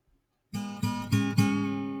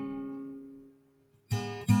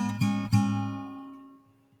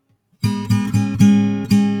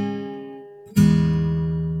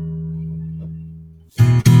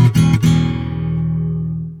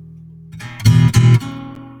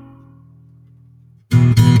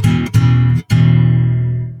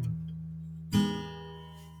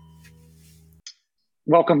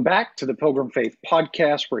Welcome back to the Pilgrim Faith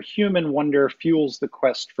Podcast, where human wonder fuels the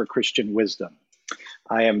quest for Christian wisdom.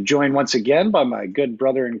 I am joined once again by my good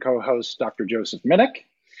brother and co-host, Dr. Joseph Minnick.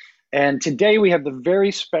 And today we have the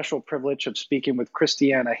very special privilege of speaking with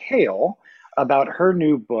Christiana Hale about her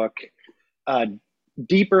new book,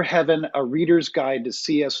 Deeper Heaven, A Reader's Guide to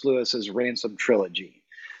C.S. Lewis's Ransom Trilogy.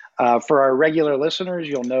 For our regular listeners,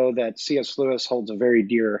 you'll know that C.S. Lewis holds a very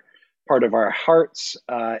dear part of our hearts,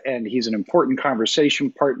 and he's an important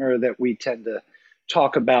conversation partner that we tend to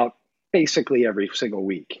talk about basically every single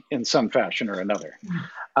week in some fashion or another.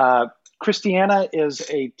 Christiana is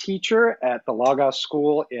a teacher at the Logos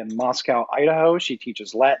School in Moscow, Idaho. She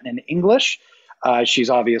teaches Latin and English. She's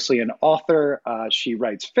obviously an author. She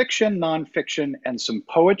writes fiction, nonfiction, and some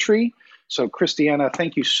poetry. So Christiana,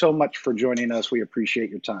 thank you so much for joining us. We appreciate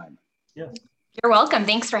your time. Yes. You're welcome.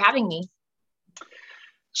 Thanks for having me.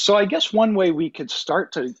 So I guess one way we could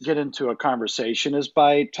start to get into a conversation is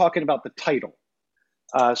by talking about the title.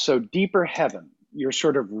 So Deeper Heaven, you're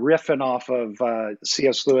sort of riffing off of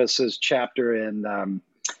C.S. Lewis's chapter in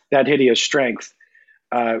That Hideous Strength.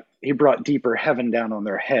 He brought deeper heaven down on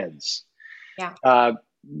their heads. Yeah.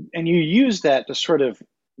 And you use that to sort of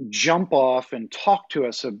jump off and talk to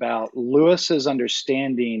us about Lewis's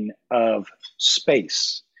understanding of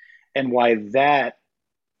space and why that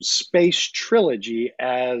space trilogy,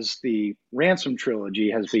 as the Ransom trilogy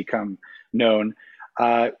has become known,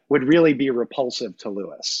 would really be repulsive to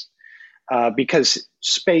Lewis. Because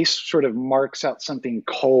space sort of marks out something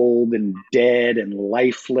cold and dead and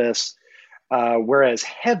lifeless, whereas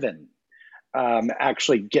heaven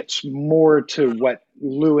actually gets more to what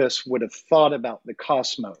Lewis would have thought about the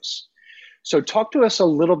cosmos. So talk to us a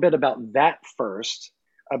little bit about that first,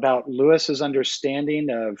 about Lewis's understanding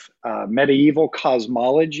of medieval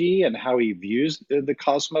cosmology and how he views the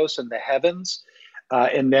cosmos and the heavens,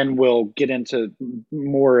 and then we'll get into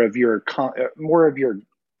more of your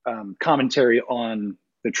commentary on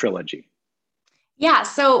the trilogy. Yeah,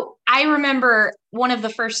 so I remember one of the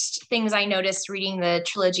first things I noticed reading the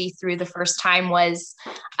trilogy through the first time was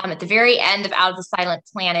at the very end of Out of the Silent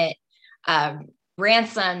Planet.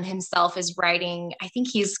 Ransom himself is writing, I think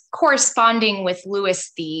he's corresponding with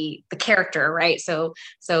Lewis, the character, right? So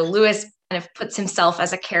Lewis kind of puts himself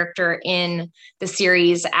as a character in the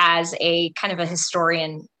series as a kind of a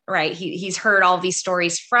historian, right? He's heard all these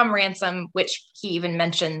stories from Ransom, which he even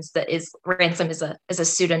mentions that Ransom is a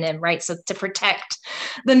pseudonym, right? So to protect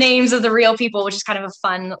the names of the real people, which is kind of a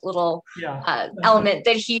fun little element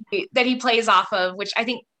that he plays off of, which I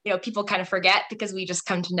think people kind of forget because we just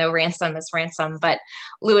come to know Ransom as Ransom. But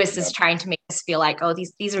Lewis is trying to make us feel like, oh,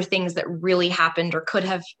 these are things that really happened or could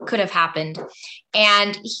have happened.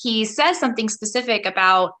 And he says something specific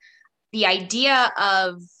about the idea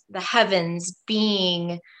of the heavens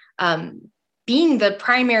being the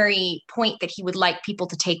primary point that he would like people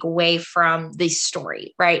to take away from the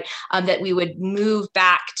story, right? That we would move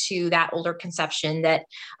back to that older conception, that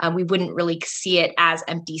we wouldn't really see it as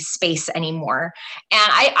empty space anymore.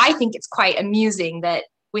 And I think it's quite amusing that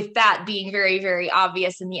with that being very, very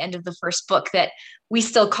obvious in the end of the first book, that we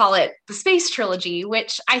still call it the space trilogy,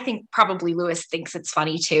 which I think probably Lewis thinks it's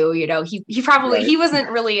funny too. He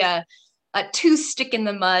wasn't really a too stick in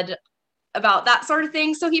the mud about that sort of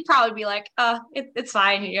thing. So he'd probably be like, it's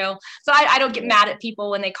fine, So I don't get mad at people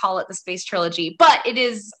when they call it the space trilogy, but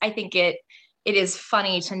I think it is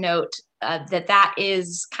funny to note that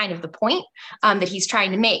is kind of the point that he's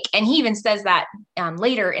trying to make. And he even says that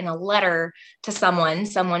later in a letter to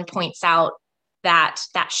someone points out that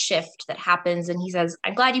shift that happens. And he says,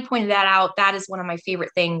 I'm glad you pointed that out. That is one of my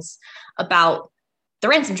favorite things about the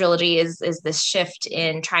Ransom trilogy is this shift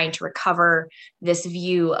in trying to recover this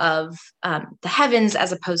view of the heavens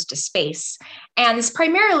as opposed to space. And it's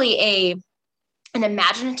primarily an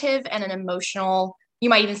imaginative and an emotional, you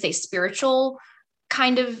might even say spiritual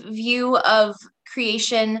kind of view of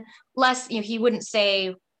creation. Less, he wouldn't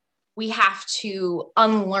say we have to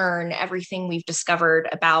unlearn everything we've discovered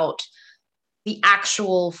about the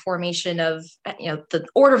actual formation of, the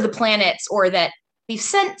order of the planets, or that we've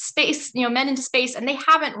sent men into space and they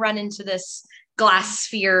haven't run into this glass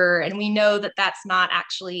sphere. And we know that that's not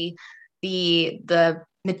actually the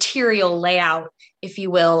material layout, if you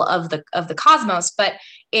will, of the cosmos, but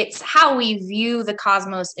it's how we view the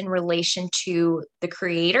cosmos in relation to the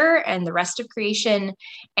creator and the rest of creation,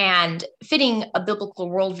 and fitting a biblical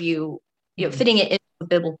worldview, fitting it into a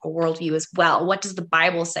biblical worldview as well. What does the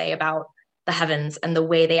Bible say about the heavens and the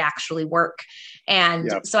way they actually work?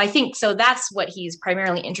 And so I think, that's what he's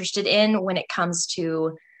primarily interested in when it comes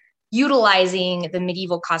to utilizing the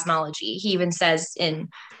medieval cosmology. He even says in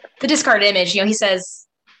The Discarded Image, he says,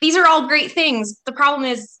 these are all great things. The problem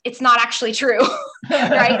is it's not actually true,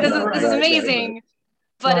 right? This is amazing,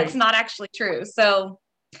 but it's not actually true. So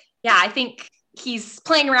yeah, I think he's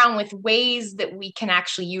playing around with ways that we can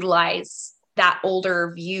actually utilize that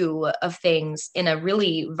older view of things in a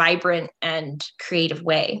really vibrant and creative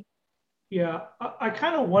way. Yeah, I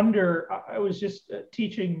kind of wonder. I was just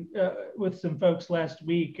teaching with some folks last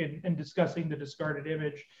week and discussing the discarded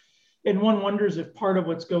image. And one wonders if part of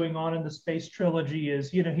what's going on in the space trilogy is,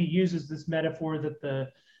 he uses this metaphor that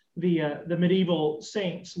the medieval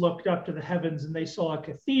saints looked up to the heavens and they saw a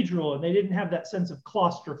cathedral and they didn't have that sense of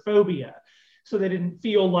claustrophobia. So they didn't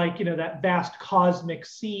feel like, that vast cosmic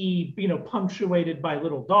sea, punctuated by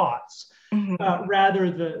little dots. Mm-hmm.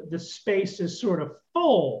 Rather, the space is sort of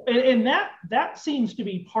full. And that seems to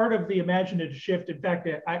be part of the imaginative shift. In fact,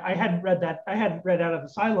 I hadn't read that. I hadn't read Out of the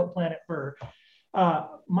Silent Planet for,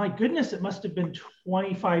 my goodness, it must have been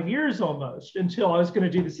 25 years almost until I was going to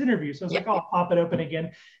do this interview. So I was like, I'll pop it open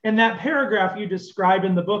again. And that paragraph you describe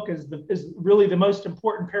in the book is really the most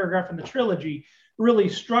important paragraph in the trilogy. Really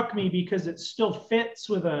struck me because it still fits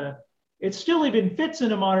even fits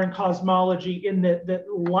in a modern cosmology, in that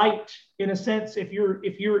light, in a sense, if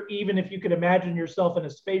you could imagine yourself in a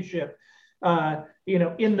spaceship,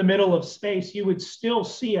 in the middle of space, you would still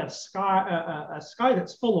see a sky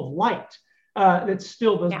that's full of light. That's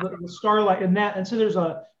still the starlight in that. And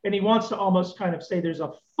so and he wants to almost kind of say there's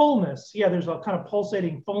a fullness. Yeah, there's a kind of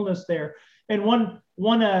pulsating fullness there. And one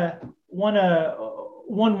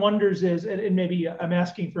wonders is, and maybe I'm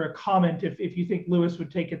asking for a comment if you think Lewis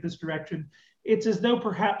would take it this direction, it's as though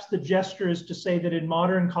perhaps the gesture is to say that in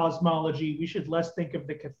modern cosmology, we should less think of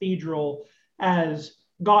the cathedral as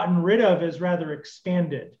gotten rid of, as rather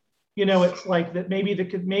expanded. It's like that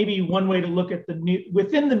maybe one way to look at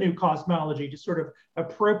within the new cosmology, to sort of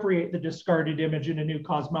appropriate the discarded image in a new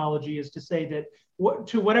cosmology, is to say that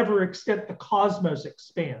to whatever extent the cosmos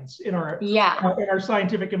expands in our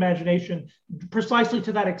scientific imagination, precisely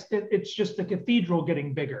to that extent, it's just the cathedral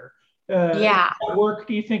getting bigger. Does that work,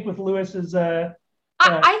 do you think, with Lewis's? I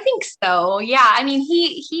think so. Yeah, I mean,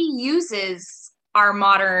 he uses our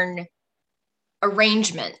modern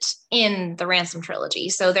arrangement in the Ransom trilogy.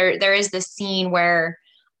 So there is this scene where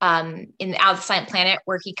in Out of the Silent Planet,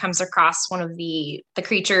 where he comes across one of the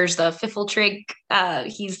creatures, the Fiffletrig.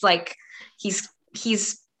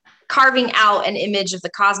 He's carving out an image of the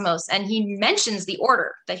cosmos, and he mentions the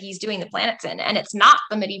order that he's doing the planets in, and it's not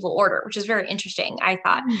the medieval order, which is very interesting, I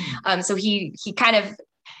thought. So he's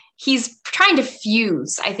trying to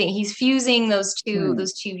fuse. I think he's fusing those two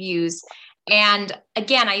views. And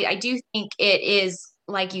again, I do think it is,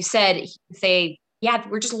 like you said,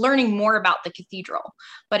 we're just learning more about the cathedral,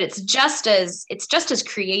 but it's just as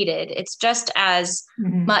created. It's just as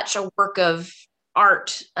much a work of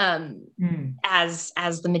art as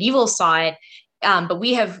the medieval saw it. But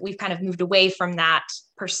we've kind of moved away from that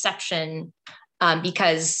perception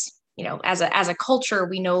because, as a culture,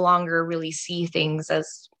 we no longer really see things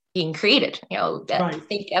as being created, I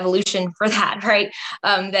think evolution for that, right?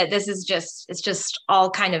 That this is it's just all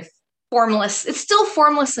kind of formless. It's still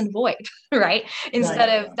formless and void, right? Instead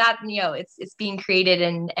of that, it's being created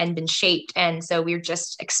and been shaped. And so we're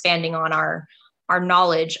just expanding on our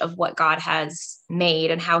knowledge of what God has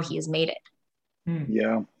made and how he has made it.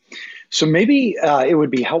 Yeah. So maybe it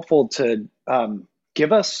would be helpful to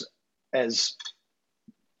give us as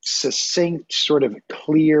succinct, sort of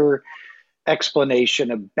clear explanation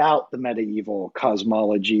about the medieval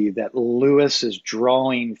cosmology that Lewis is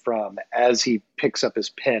drawing from as he picks up his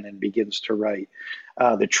pen and begins to write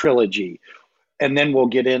the trilogy. And then we'll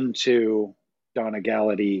get into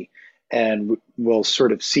Donegality, and we'll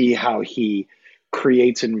sort of see how he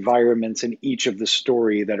creates environments in each of the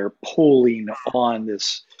story that are pulling on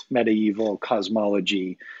this medieval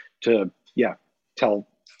cosmology to tell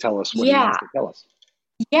us what he wants to tell us.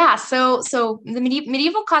 Yeah, so the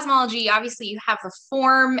medieval cosmology, obviously you have the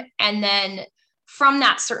form, and then from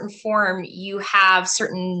that certain form, you have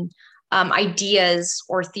certain ideas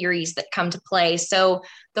or theories that come to play. So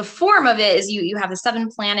the form of it is you have the 7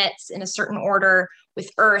 planets in a certain order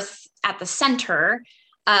with Earth at the center,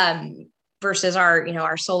 versus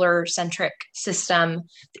our solar centric system.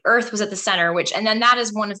 The Earth was at the center, and then that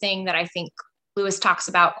is one thing that I think Lewis talks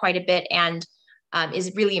about quite a bit, and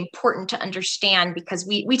is really important to understand, because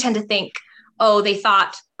we tend to think, they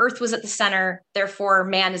thought Earth was at the center, therefore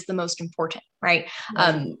man is the most important, right?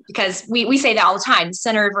 Because we say that all the time,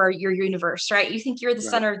 center of your universe, right? You think you're the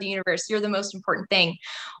center of the universe, you're the most important thing.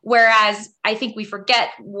 Whereas I think we forget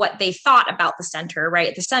what they thought about the center, right?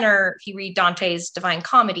 At the center, if you read Dante's Divine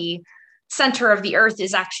Comedy, center of the earth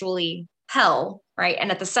is actually hell, right?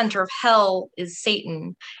 And at the center of hell is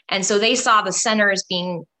Satan. And so they saw the center as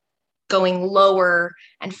being going lower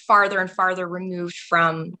and farther removed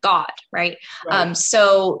from God, right?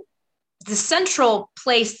 So the central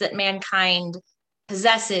place that mankind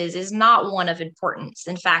possesses is not one of importance.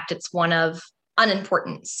 In fact, it's one of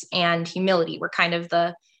unimportance and humility. We're kind of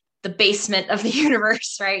the basement of the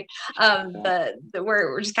universe, right?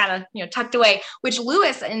 We're just kind of tucked away. Which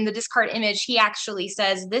Lewis, in the discard image, he actually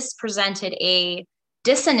says this presented a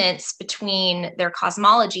dissonance between their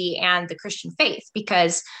cosmology and the Christian faith,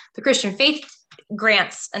 because the Christian faith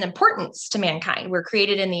grants an importance to mankind. We're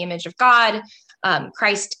created in the image of God.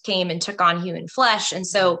 Christ came and took on human flesh, and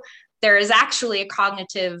so there is actually a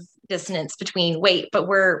cognitive dissonance between but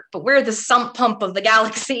we're the sump pump of the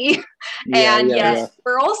galaxy, yet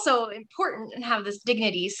we're also important and have this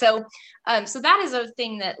dignity. So that is a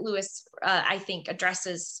thing that Lewis I think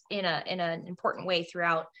addresses in an important way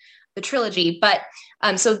throughout the trilogy. But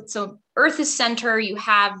so Earth is center. You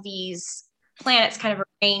have these planets kind of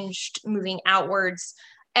arranged moving outwards.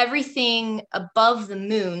 Everything above the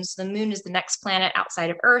moon, so the moon is the next planet outside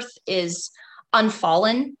of Earth, is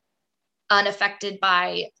unfallen, unaffected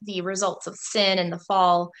by the results of sin and the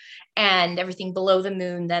fall. And everything below the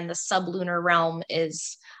moon, then the sublunar realm,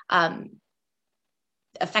 is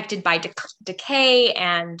affected by decay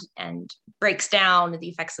and breaks down the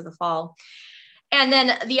effects of the fall. And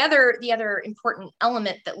then the other important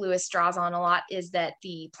element that Lewis draws on a lot is that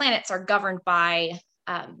the planets are governed by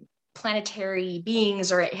planetary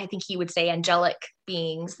beings, or I think he would say angelic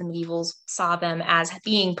beings. The medievals saw them as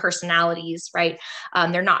being personalities, right?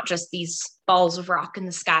 They're not just these balls of rock in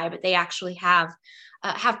the sky, but they actually have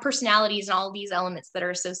personalities and all of these elements that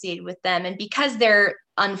are associated with them. And because they're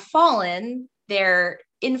unfallen, their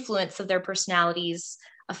influence of their personalities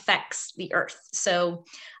affects the earth. So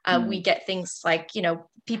we get things like,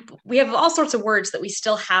 people, we have all sorts of words that we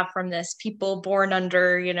still have from this. People born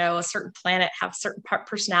under, a certain planet have certain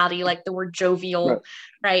personality, like the word jovial,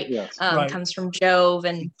 right? Yes. Comes from Jove.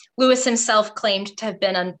 And Lewis himself claimed to have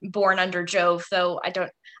been born under Jove, though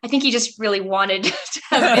I think he just really wanted to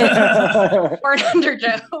have been born under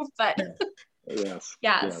Jove, but yes.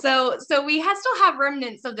 So we still have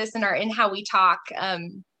remnants of this in how we talk.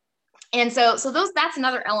 And so that's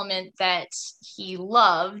another element that he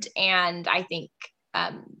loved. And I think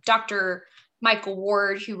Dr. Michael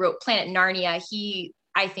Ward, who wrote Planet Narnia, he,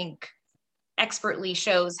 I think, expertly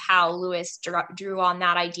shows how Lewis drew on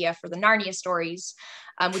that idea for the Narnia stories,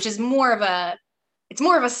 which is more of a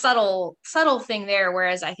subtle thing there,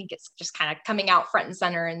 whereas I think it's just kind of coming out front and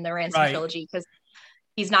center in the Ransom trilogy, because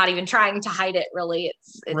he's not even trying to hide it, really.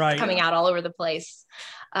 It's coming out all over the place.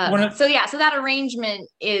 So that arrangement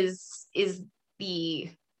is the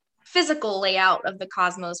physical layout of the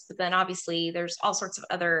cosmos, but then obviously there's all sorts of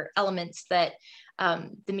other elements that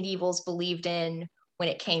the medievals believed in when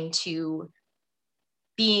it came to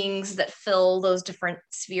beings that fill those different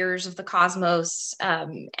spheres of the cosmos,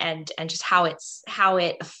 and just how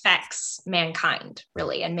it affects mankind,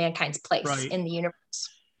 really, and mankind's place in the universe.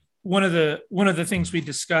 One of the things we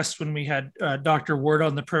discussed when we had Dr. Ward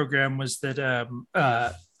on the program was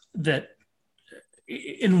that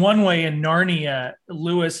in one way, in Narnia,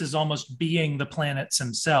 Lewis is almost being the planets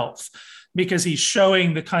himself, because he's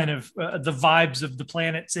showing the kind of the vibes of the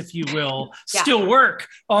planets, if you will, still work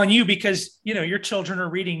on you, because your children are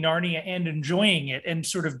reading Narnia and enjoying it and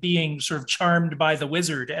sort of being charmed by the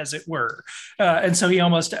wizard, as it were. And so he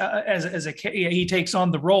almost, as a he takes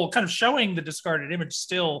on the role, kind of showing the discarded image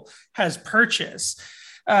still has purchase.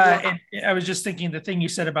 And I was just thinking the thing you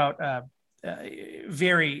said about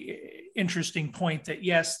very interesting point that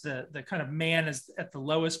yes, the kind of man is at the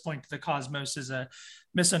lowest point of the cosmos is a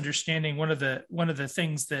misunderstanding. One of the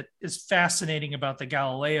things that is fascinating about the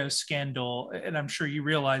Galileo scandal, and I'm sure you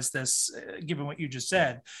realize this given what you just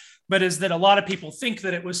said, but is that a lot of people think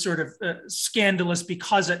that it was sort of scandalous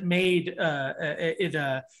because it made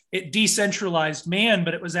it decentralized man,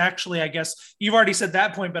 but it was actually, I guess you've already said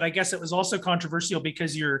that point, but I guess it was also controversial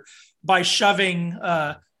because by shoving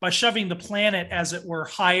the planet, as it were,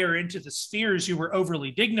 higher into the spheres, you were overly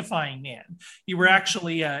dignifying man. You were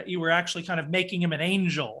actually kind of making him an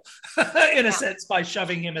angel in a sense by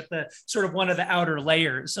shoving him at the sort of one of the outer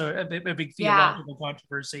layers. So a big theological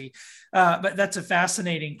controversy. But that's a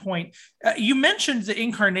fascinating point. You mentioned the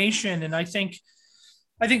incarnation, and I think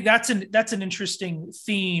that's an interesting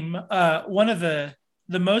theme. One of the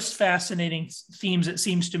most fascinating themes, it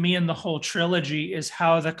seems to me, in the whole trilogy is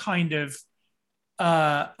how the kind of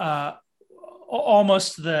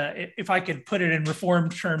almost if I could put it in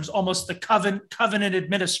Reformed terms, almost the covenant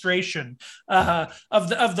administration of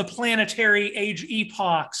the planetary age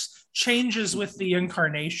epochs changes with the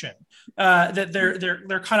incarnation. That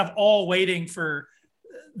they're kind of all waiting for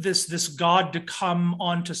this God to come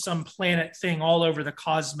onto some planet thing all over the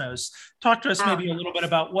cosmos. Talk to us maybe a little bit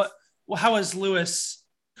about how is Lewis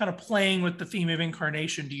kind of playing with the theme of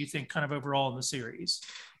incarnation, do you think, kind of overall in the series?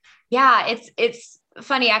 Yeah, it's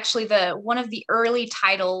funny actually. One of the early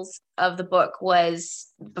titles of the book was,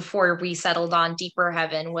 before we settled on Deeper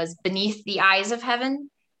Heaven, was Beneath the Eyes of Heaven,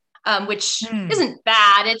 which isn't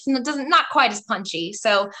bad. It doesn't not quite as punchy.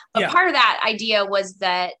 So, but part of that idea was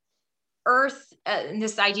that Earth, and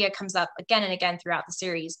this idea comes up again and again throughout the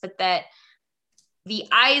series, but that the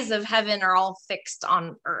eyes of heaven are all fixed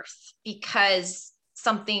on Earth because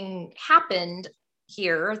something happened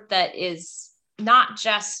here that is not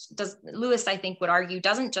just, Lewis, I think, would argue,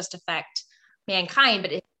 doesn't just affect mankind,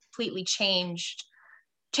 but it completely changed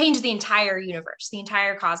the entire universe, the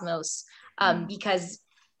entire cosmos, because,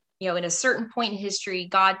 in a certain point in history,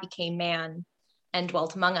 God became man and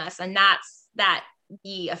dwelt among us. And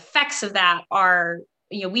the effects of that are,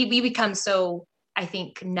 we become so, I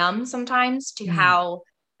think, numb sometimes to how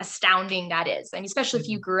astounding that is. I mean, especially if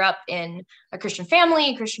you grew up in a Christian family,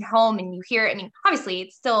 a Christian home, and you hear it. I mean, obviously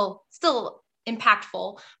it's still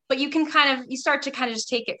impactful, but you start to kind of just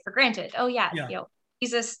take it for granted. Oh yeah.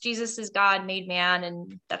 Jesus is God made man,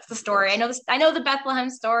 and that's the story. I know the Bethlehem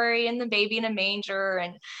story and the baby in a manger,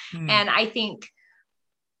 and I think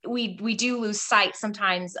we do lose sight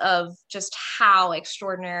sometimes of just how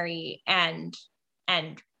extraordinary and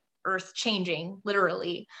earth changing,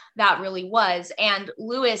 literally, that really was. And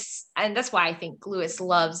Lewis, and that's why I think Lewis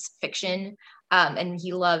loves fiction, and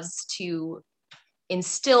he loves to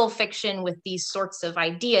instill fiction with these sorts of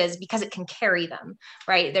ideas because it can carry them,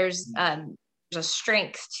 right? There's a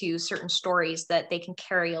strength to certain stories that they can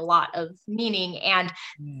carry a lot of meaning and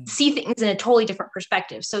see things in a totally different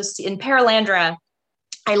perspective. So in Perelandra,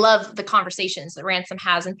 I love the conversations that Ransom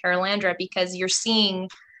has in Perelandra, because you're seeing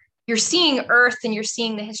Earth and you're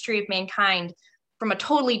seeing the history of mankind from a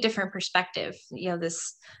totally different perspective,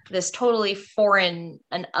 this totally foreign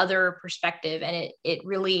and other perspective. And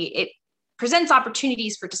it presents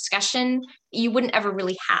opportunities for discussion you wouldn't ever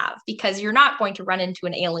really have, because you're not going to run into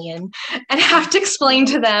an alien and have to explain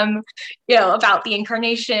to them, about the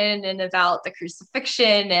incarnation and about the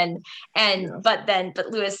crucifixion. But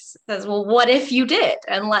Lewis says, well, what if you did?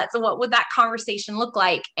 And what would that conversation look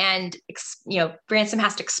like? And, Ransom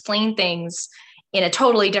has to explain things in a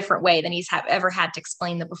totally different way than he's ever had to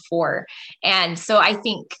explain them before. And so I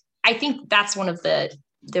think that's one of the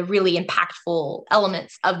really impactful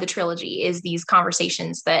elements of the trilogy, is these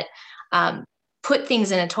conversations that put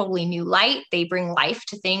things in a totally new light. They bring life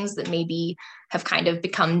to things that maybe have kind of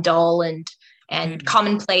become dull and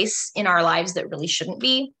commonplace in our lives that really shouldn't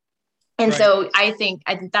be. And so I think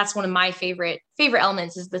that's one of my favorite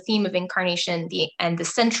elements, is the theme of incarnation, and the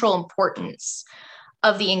central importance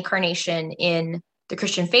of the incarnation in the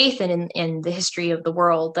Christian faith and in the history of the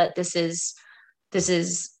world, that this is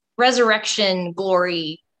resurrection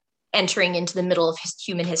glory entering into the middle of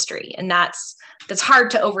human history. And that's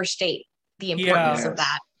hard to overstate the importance of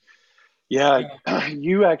that.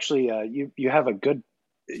 You actually, I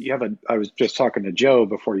was just talking to Joe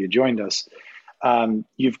before you joined us.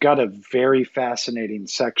 You've got a very fascinating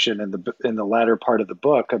section in the latter part of the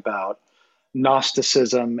book about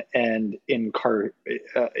Gnosticism and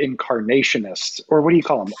incarnationists, or what do you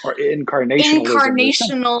call them? Or incarnationalism?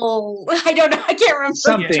 Incarnational. I don't know. I can't remember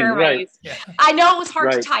something, the term. Right? I know it was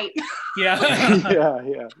hard to type. Yeah.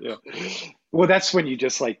 Well, that's when you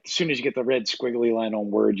just, as soon as you get the red squiggly line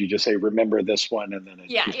on Word, you just say, remember this one, and then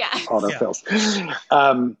it autofills.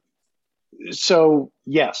 So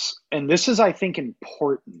yes, and this is, I think,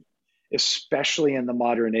 important, especially in the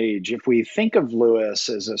modern age. If we think of Lewis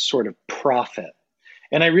as a sort of prophet,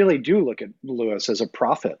 and I really do look at Lewis as a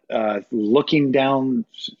prophet, looking down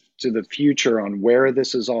to the future on where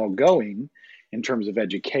this is all going in terms of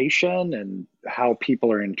education and how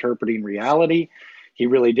people are interpreting reality. He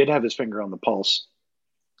really did have his finger on the pulse.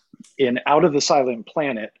 In Out of the Silent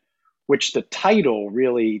Planet, which the title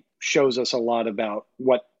really shows us a lot about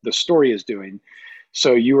what the story is doing.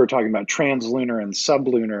 So you were talking about translunar and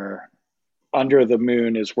sublunar. Under the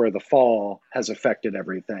moon is where the fall has affected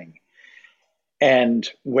everything. And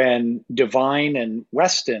when Divine and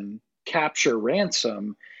Weston capture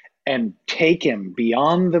Ransom and take him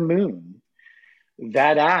beyond the moon,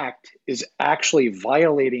 that act is actually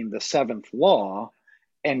violating the seventh law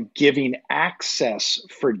and giving access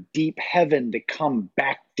for deep heaven to come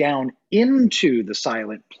back down into the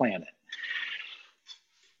silent planet.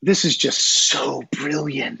 this is just so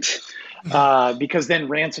brilliant. Because then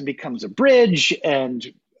Ransom becomes a bridge, and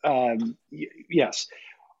yes.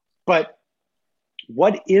 But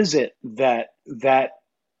what is it that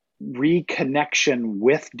reconnection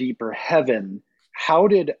with deeper heaven, how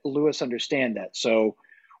did Lewis understand that? So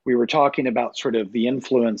we were talking about sort of the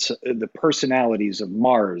influence, the personalities of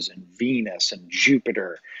Mars and Venus and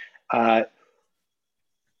Jupiter. How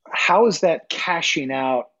is that cashing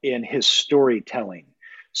out in his storytelling?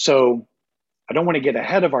 So I don't want to get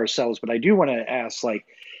ahead of ourselves, but I do want to ask, like,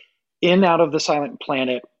 in Out of the Silent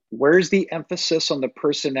Planet, where's the emphasis on the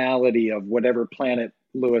personality of whatever planet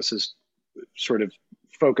Lewis is sort of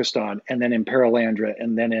focused on? And then in Perelandra,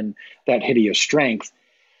 and then in That Hideous Strength,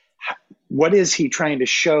 what is he trying to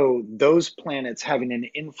show those planets having an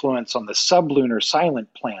influence on the sublunar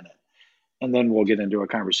silent planet? And then we'll get into a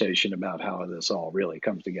conversation about how this all really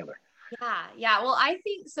comes together. Yeah. Well, I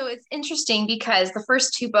think so. It's interesting because the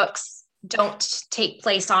first two books don't take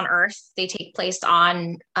place on Earth. They take place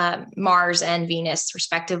on Mars and Venus,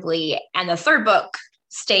 respectively. And the third book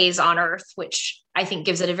stays on Earth, which I think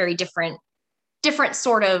gives it a very different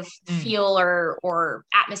sort of feel or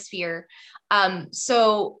atmosphere.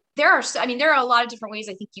 So there are a lot of different ways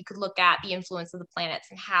I think you could look at the influence of the planets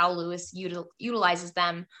and how Lewis utilizes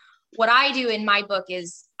them. What I do in my book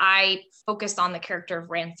is I focus on the character of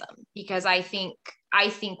Ransom, because I think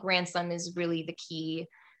Ransom is really the key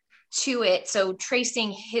to it. So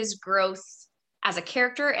tracing his growth as a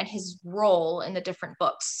character and his role in the different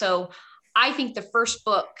books. So I think the first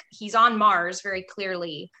book, he's on Mars very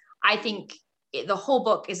clearly. I think the whole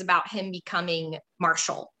book is about him becoming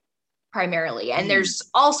Marshal primarily. And there's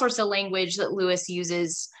all sorts of language that Lewis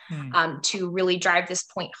uses to really drive this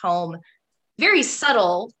point home. Very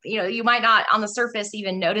subtle, you might not on the surface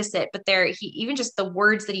even notice it, but even just the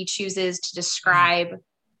words that he chooses to describe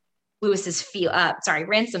Ransom's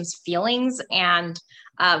feelings and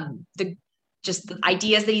the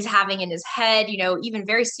ideas that he's having in his head. Even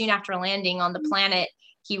very soon after landing on the planet,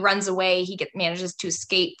 he runs away. He manages to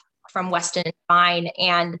escape from Weston and Fine,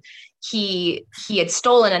 and he had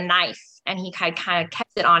stolen a knife, and he kind of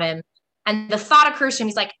kept it on him. And the thought occurs to him,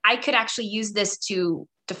 he's like, I could actually use this to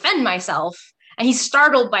defend myself. And he's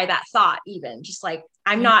startled by that thought, even just like,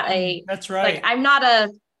 I'm not a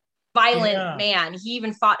violent man. He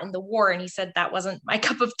even fought in the war, and he said that wasn't my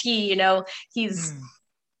cup of tea. And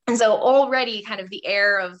so already kind of the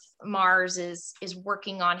air of Mars is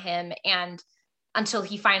working on him, and until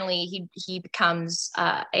he finally he becomes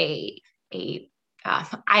I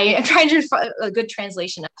am trying to find a good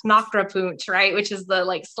translation of Nokra Punt, right, which is the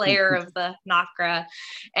like slayer of the Nokra,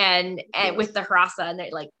 and with the Harassa, and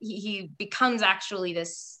he becomes actually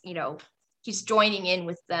this, he's joining in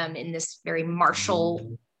with them in this very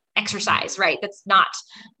martial exercise, right? That's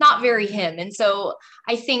not very him. And so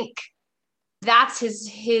I think that's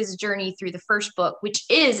his journey through the first book, which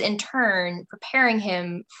is in turn preparing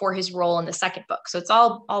him for his role in the second book. So it's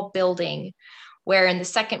all building, where in the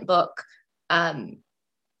second book,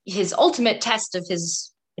 his ultimate test of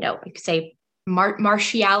his, you could say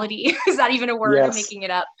martiality, is that even a word? Yes. I'm making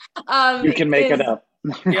it up. You can make it up.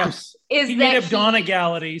 Yes. He made up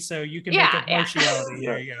donegality, so you can make up partiality.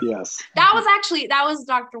 There you go. Yes. That was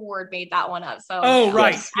Dr. Ward made that one up. So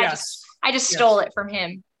right. Yes. I just stole it from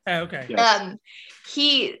him. Oh, okay. Yes.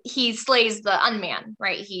 He slays the unman,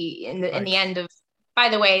 right? In the end of, by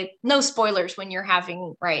the way, no spoilers when you're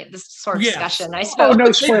having this sort of discussion. I suppose. Oh,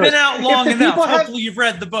 no spoilers. They've been out long enough. Hopefully you've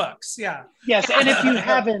read the books. Yeah. Yes, and if you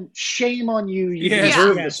haven't, shame on you. You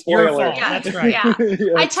deserve the spoiler. Yeah, that's right. Yeah.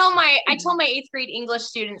 Yes. I told my 8th grade English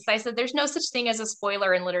students, I said, there's no such thing as a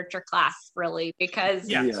spoiler in literature class, really, because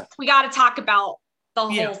we got to talk about the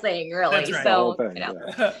whole thing, really. That's right.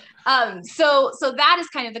 So, so that is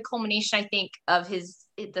kind of the culmination, I think, of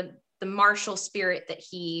the martial spirit that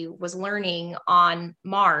he was learning on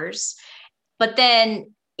Mars. But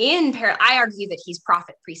then I argue that he's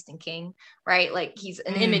prophet, priest, and king, right? Like he's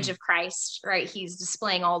an image of Christ, right? He's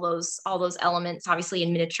displaying all those elements, obviously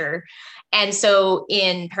in miniature. And so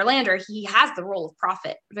in Perelandra, he has the role of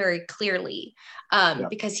prophet very clearly,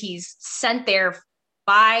 because he's sent there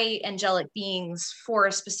by angelic beings for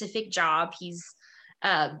a specific job. He's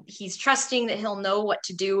trusting that he'll know what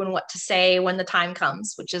to do and what to say when the time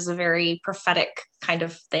comes, which is a very prophetic kind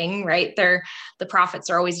of thing, right? The prophets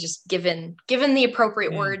are always just given the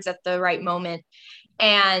appropriate words at the right moment.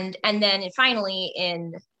 And then finally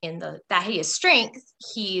in That Hideous Strength,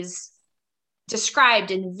 he's described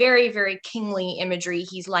in very, very kingly imagery.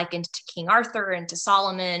 He's likened to King Arthur and to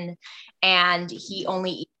Solomon, and he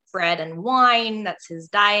only eats bread and wine. That's his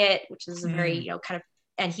diet, which is a very, kind of,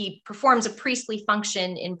 and he performs a priestly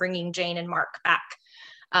function in bringing Jane and Mark back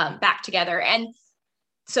back together. And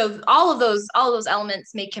so all of those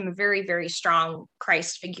elements make him a very, very strong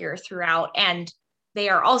Christ figure throughout. And they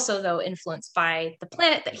are also, though, influenced by the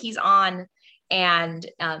planet that he's on, and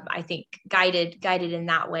I think guided in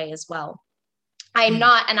that way as well. I'm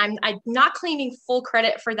not claiming full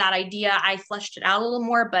credit for that idea. I fleshed it out a little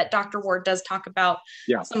more, but Dr. Ward does talk about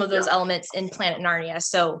some of those elements in Planet Narnia.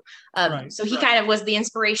 So, so he kind of was the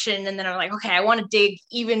inspiration, and then I'm like, okay, I want to dig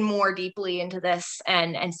even more deeply into this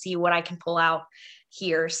and see what I can pull out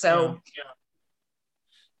here. So,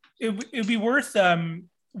 it'd be worth.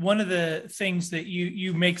 One of the things that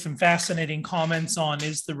you make some fascinating comments on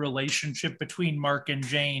is the relationship between Mark and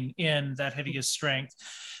Jane in That Hideous Strength,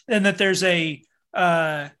 and that there's a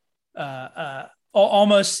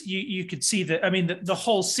almost you could see that. I mean, the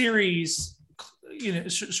whole series,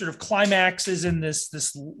 sort of climaxes in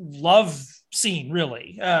this love scene,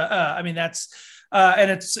 really. I mean, that's.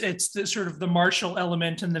 And it's the sort of the Marshall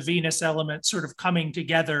element and the Venus element sort of coming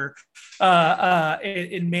together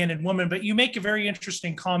in man and woman. But you make a very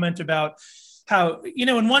interesting comment about how,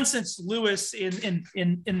 in one sense, Lewis in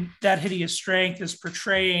That Hideous Strength is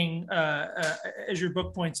portraying, as your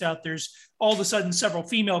book points out, there's all of a sudden several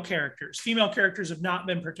female characters. Female characters have not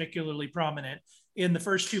been particularly prominent in the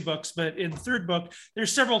first two books, but in the third book,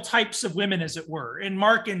 there's several types of women, as it were. And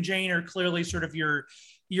Mark and Jane are clearly sort of your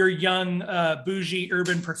young bougie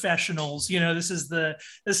urban professionals. Lewis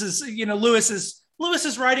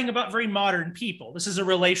is writing about very modern people. This is a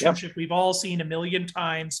relationship we've all seen a million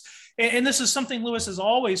times. And this is something Lewis is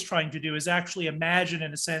always trying to do, is actually imagine,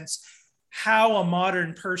 in a sense, how a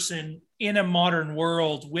modern person in a modern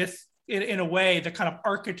world in a way, the kind of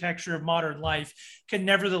architecture of modern life can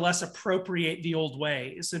nevertheless appropriate the old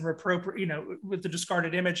ways and with the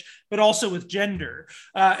discarded image, but also with gender.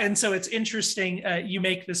 And so it's interesting. You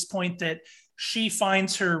make this point that she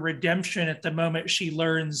finds her redemption at the moment she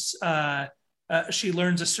learns a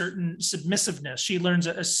certain submissiveness. She learns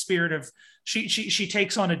a spirit of, she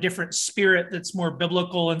takes on a different spirit that's more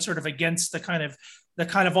biblical and sort of against the kind of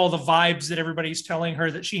all the vibes that everybody's telling her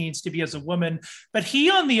that she needs to be as a woman. But he,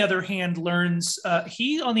 on the other hand,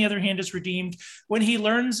 is redeemed when he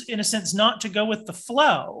learns, in a sense, not to go with the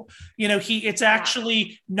flow. It's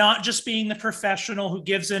actually not just being the professional who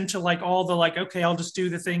gives into all the okay, I'll just do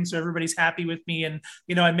the thing so everybody's happy with me and,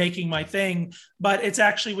 I'm making my thing. But it's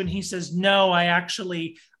actually when he says, no, I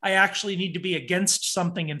actually need to be against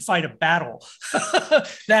something and fight a battle.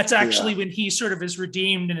 That's actually when he sort of is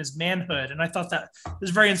redeemed in his manhood. And I thought that was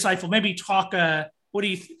very insightful. Maybe talk,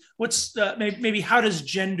 maybe how does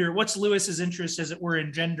gender, what's Lewis's interest, as it were,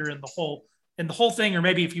 in gender in the whole thing, or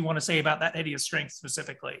maybe if you want to say about That Hideous Strength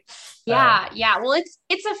specifically. Well,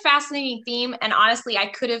 it's a fascinating theme. And honestly, I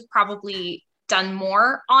could have probably done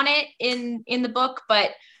more on it in the book,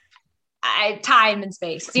 but time and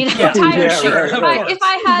space, time and space. If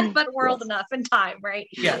I had but world enough and time, right?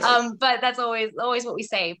 Yes. But that's always what we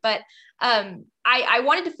say. But I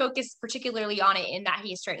wanted to focus particularly on it in That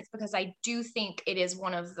Hideous Strength, because I do think it is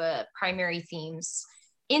one of the primary themes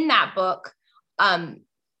in that book,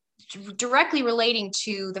 directly relating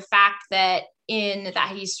to the fact that in That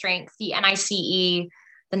Hideous Strength, the NICE,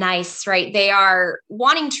 the NICE, right? They are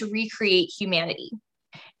wanting to recreate humanity.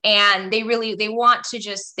 And they want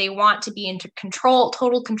to be into control,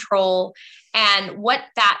 total control. And what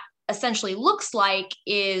that essentially looks like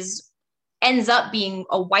ends up being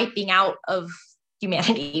a wiping out of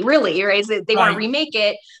humanity, really, right? So they want to remake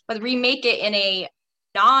it, but remake it in a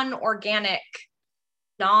non-organic,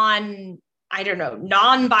 non-binary,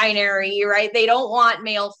 right? They don't want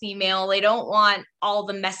male, female. They don't want all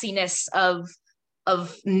the messiness of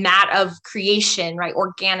creation, right?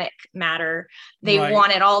 Organic matter. They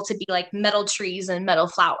want it all to be like metal trees and metal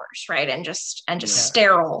flowers, right? And just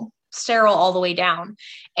sterile all the way down.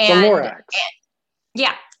 And the Lorax.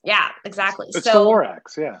 Yeah, exactly. It's the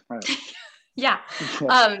Lorax, right. Yeah.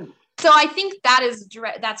 So I think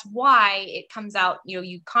that's why it comes out,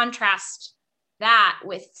 you contrast that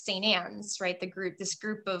with St. Anne's, right? This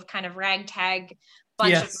group of kind of ragtag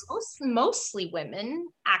bunch of mostly women.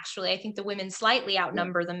 Actually, I think the women slightly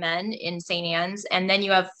outnumber the men in St. Anne's. And then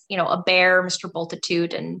you have, a bear, Mr.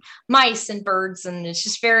 Bultitude, and mice and birds. And it's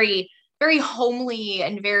just very, very homely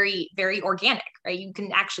and very, very organic, right? You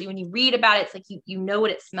can actually, when you read about it, it's like, you know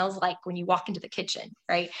what it smells like when you walk into the kitchen,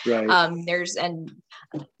 right? There's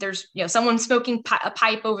someone smoking a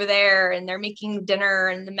pipe over there, and they're making dinner,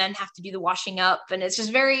 and the men have to do the washing up. And it's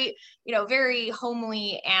just very, very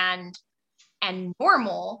homely and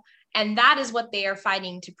normal. And that is what they are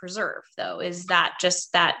fighting to preserve, though, is that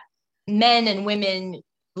just that men and women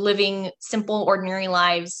living simple, ordinary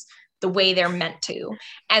lives, the way they're meant to.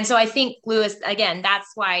 And so I think Lewis, again, that's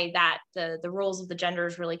why that the roles of the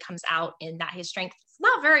genders really comes out in that his strength. It's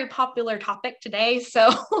not a very popular topic today. So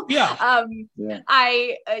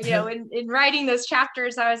I, in writing those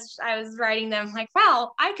chapters, I was writing them like,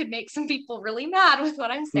 wow, I could make some people really mad with what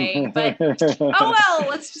I'm saying, but oh well,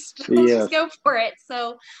 let's just go for it.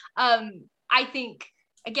 So I think,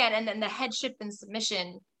 again, and then the headship and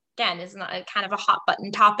submission, again, is not a kind of a hot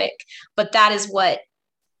button topic, but that is what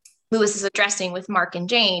Lewis is addressing with Mark and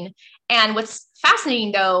Jane. And what's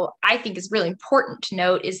fascinating, though, I think is really important to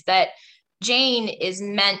note, is that Jane is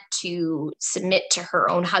meant to submit to her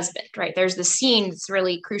own husband, right? There's the scene that's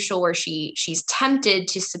really crucial where she's tempted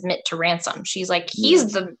to submit to Ransom. She's like,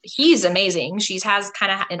 he's amazing. She has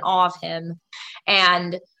kind of an awe of him,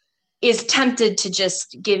 and is tempted to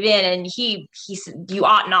just give in. And he said, you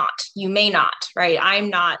ought not, you may not, right? I'm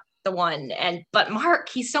not the one. But Mark,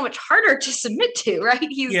 he's so much harder to submit to, right?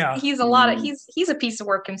 He's a lot of, he's a piece of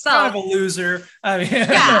work himself. Kind of a loser. I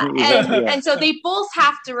mean, and so they both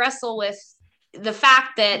have to wrestle with the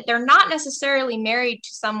fact that they're not necessarily married to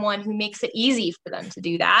someone who makes it easy for them to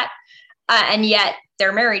do that. And yet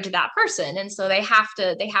they're married to that person. And so they have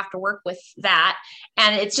to work with that.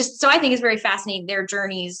 And it's just, so I think it's very fascinating, their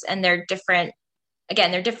journeys and their different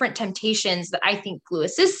temptations that I think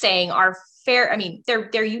Lewis is saying are fair. I mean,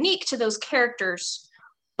 they're unique to those characters,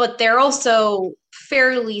 but they're also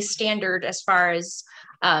fairly standard as far as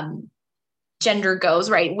gender goes,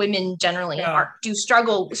 right? Women generally do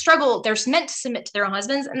struggle. They're meant to submit to their own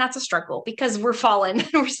husbands, and that's a struggle because we're fallen,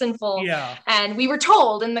 we're sinful, and we were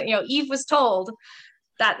told, and Eve was told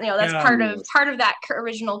that that's part of that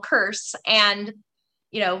original curse, and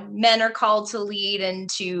men are called to lead and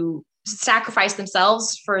to sacrifice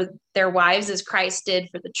themselves for their wives as Christ did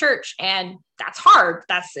for the church, and that's hard.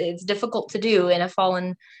 It's difficult to do in a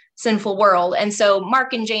fallen, sinful world. And so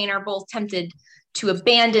Mark and Jane are both tempted to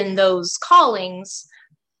abandon those callings.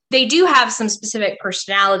 They do have some specific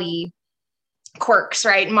personality quirks,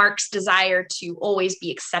 right? Mark's desire to always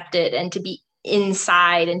be accepted and to be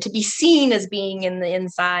inside and to be seen as being in the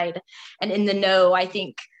inside and in the know. I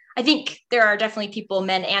think there are definitely people,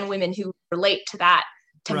 men and women, who relate to that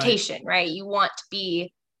temptation, right? You want to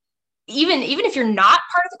be, even if you're not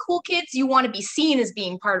part of the cool kids, you want to be seen as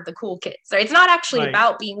being part of the cool kids, right? It's not actually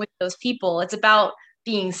about being with those people. It's about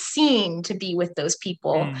being seen to be with those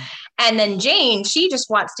people. And then Jane, she just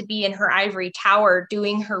wants to be in her ivory tower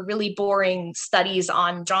doing her really boring studies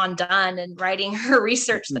on John Donne and writing her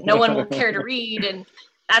research that no one will care to read. And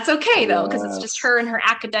that's okay, though, because it's just her and her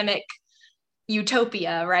academic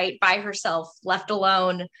utopia, right? By herself, left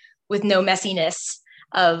alone with no messiness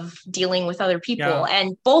of dealing with other people.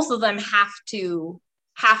 And both of them have to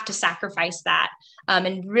sacrifice that.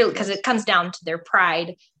 And really, because it comes down to their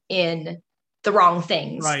pride in the wrong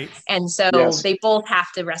things. Right. And so they both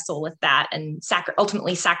have to wrestle with that and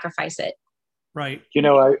ultimately sacrifice it. Right.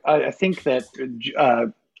 I think that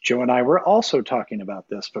Joe and I were also talking about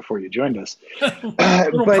this before you joined us.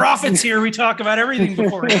 Little prophets here. We talk about everything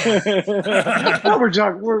before. No, we're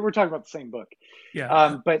talking about the same book.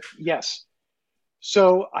 Yeah. But yes.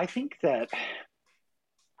 So I think that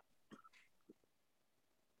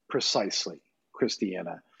precisely,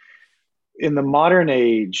 Christiana, in the modern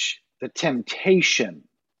age, the temptation,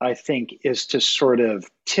 I think, is to sort of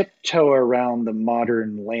tiptoe around the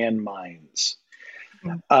modern landmines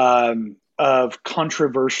of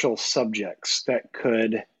controversial subjects that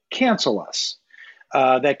could cancel us,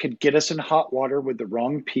 that could get us in hot water with the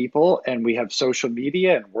wrong people. And we have social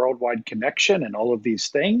media and worldwide connection and all of these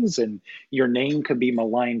things. And your name could be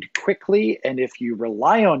maligned quickly. And if you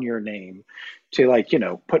rely on your name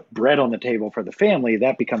to put bread on the table for the family,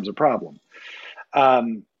 that becomes a problem.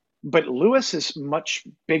 But Lewis is much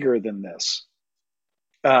bigger than this.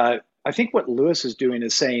 I think what Lewis is doing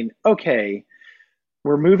is saying, okay,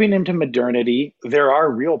 we're moving into modernity. There are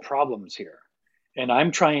real problems here. And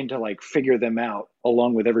I'm trying to figure them out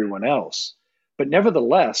along with everyone else. But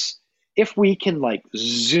nevertheless, if we can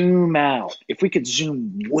zoom out, if we could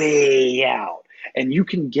zoom way out, and you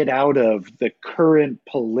can get out of the current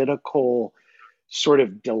political sort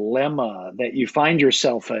of dilemma that you find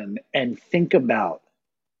yourself in and think about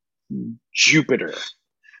Jupiter,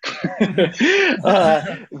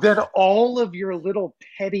 then all of your little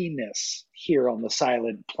pettiness here on the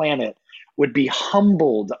silent planet would be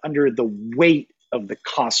humbled under the weight of the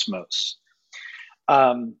cosmos.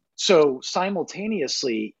 So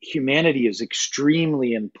simultaneously, humanity is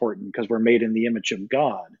extremely important because we're made in the image of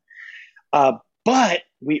God. But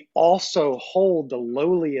we also hold the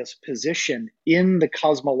lowliest position in the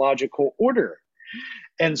cosmological order.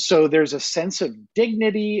 And so there's a sense of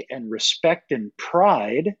dignity and respect and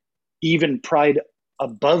pride even pride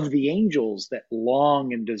above the angels that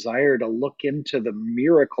long and desire to look into the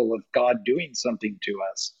miracle of God doing something to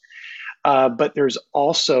us. But there's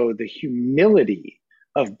also the humility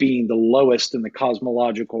of being the lowest in the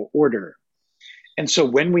cosmological order. And so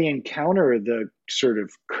when we encounter the sort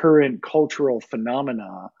of current cultural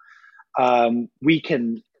phenomena, we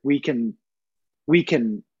can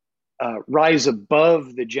rise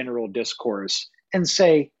above the general discourse and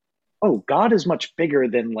say, oh, God is much bigger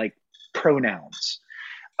than like pronouns.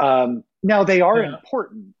 Now they are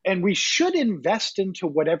important, and we should invest into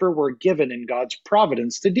whatever we're given in God's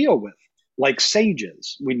providence to deal with, like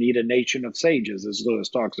sages. We need a nation of sages, as Lewis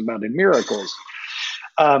talks about in Miracles.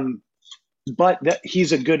 But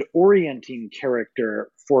he's a good orienting character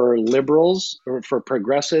for liberals or for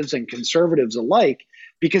progressives and conservatives alike,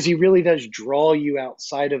 because he really does draw you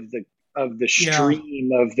outside of the stream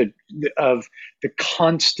of the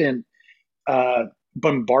constant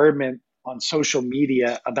bombardment on social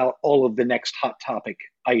media about all of the next hot topic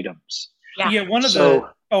items.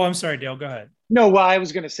 I'm sorry, Dale, go ahead. No, well, I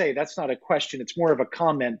was going to say that's not a question. It's more of a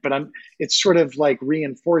comment, but it's sort of like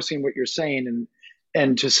reinforcing what you're saying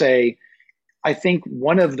and to say, I think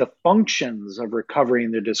one of the functions of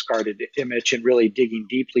recovering the discarded image and really digging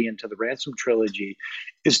deeply into the Ransom trilogy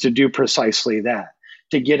is to do precisely that,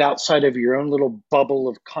 to get outside of your own little bubble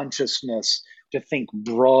of consciousness, to think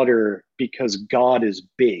broader, because God is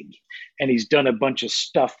big and he's done a bunch of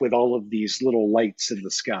stuff with all of these little lights in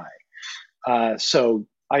the sky. So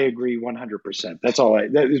I agree 100%. That's all.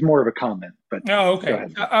 That is more of a comment. But okay.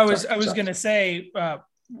 I was going to say,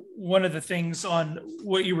 one of the things on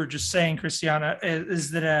what you were just saying, Christiana,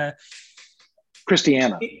 is that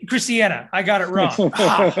Christiana, I got it wrong.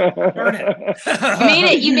 Darn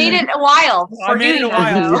it! You made it a while. I made it a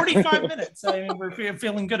while. 45 minutes. I mean, we're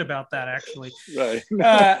feeling good about that, actually. Right.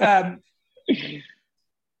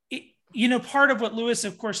 Part of what Lewis,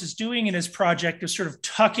 of course, is doing in his project is sort of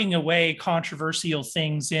tucking away controversial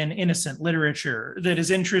things in innocent literature that is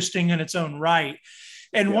interesting in its own right.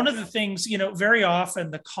 And one of the things, very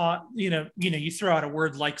often you throw out a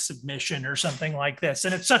word like submission or something like this,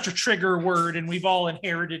 and it's such a trigger word, and we've all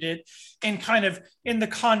inherited it. And kind of in the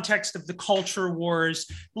context of the culture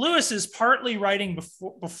wars, Lewis is partly writing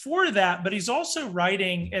before that, but he's also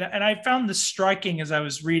writing, and I found this striking as I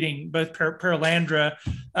was reading both Perelandra,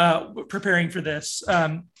 preparing for this.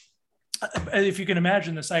 If you can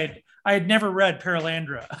imagine this, I had never read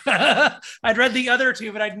Perelandra. I'd read the other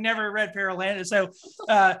two, but I'd never read Perelandra. So,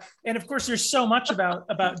 and of course, there's so much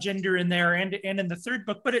about gender in there and in the third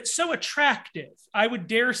book, but it's so attractive. I would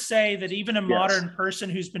dare say that even a modern person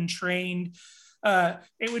who's been trained,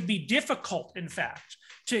 it would be difficult, in fact,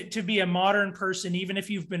 to be a modern person, even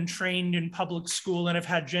if you've been trained in public school and have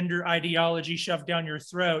had gender ideology shoved down your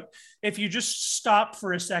throat. If you just stop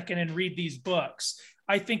for a second and read these books,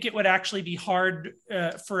 I think it would actually be hard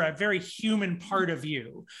for a very human part of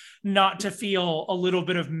you not to feel a little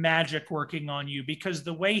bit of magic working on you, because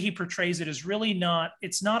the way he portrays it is really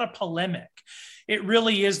it's not a polemic. It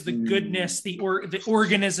really is the goodness, the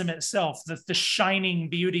organism itself, the shining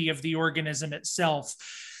beauty of the organism itself.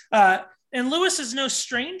 And Lewis is no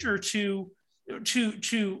stranger to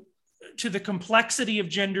the complexity of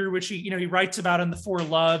gender, which he writes about in the Four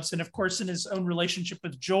Loves, and of course in his own relationship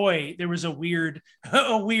with Joy, there was a weird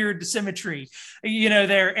symmetry,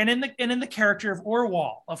 there, and in the character of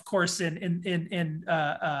Orwell, of course, in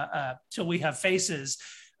Till We Have Faces,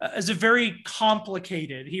 is a very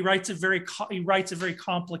complicated. He writes a very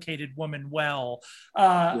complicated woman well.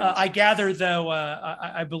 Yes. I gather, though,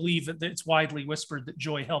 I believe that it's widely whispered that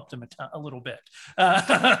Joy helped him a little bit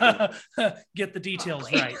get the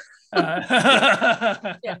details right.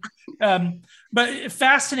 But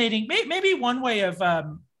fascinating. Maybe one way of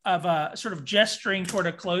sort of gesturing toward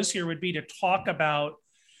a close here would be to talk about,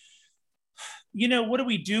 what do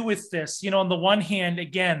we do with this? On the one hand,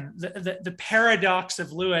 again, the paradox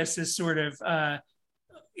of Lewis is sort of,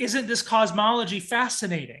 isn't this cosmology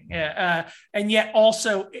fascinating? And yet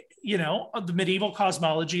also, the medieval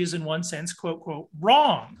cosmology is in one sense, quote, quote,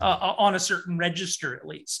 wrong on a certain register, at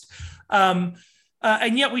least.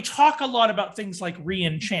 And yet we talk a lot about things like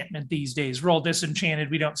re-enchantment these days. We're all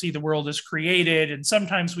disenchanted. We don't see the world as created. And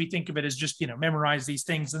sometimes we think of it as just, memorize these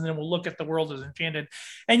things, and then we'll look at the world as enchanted.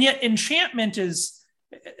 And yet enchantment is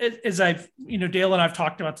as I've, Dale and I've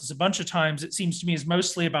talked about this a bunch of times, it seems to me is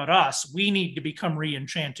mostly about us. We need to become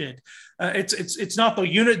re-enchanted. It's not the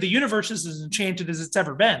universe is as enchanted as it's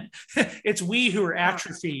ever been. It's we who are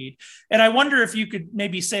atrophied. And I wonder if you could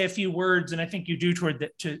maybe say a few words, and I think you do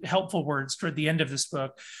to helpful words toward the end of this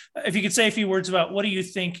book. If you could say a few words about what do you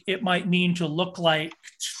think it might mean to look like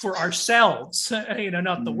for ourselves,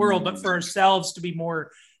 not the world, but for ourselves to be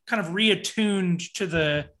more kind of reattuned to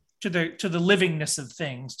the livingness of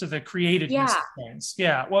things, to the createdness of things.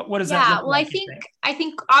 Yeah. What does that look like? I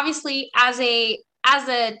think obviously as a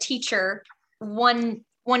teacher, one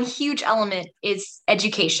huge element is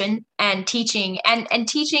education and teaching, and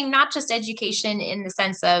teaching, not just education in the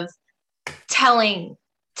sense of telling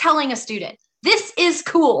a student, this is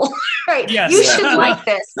cool, right? Yes. You should like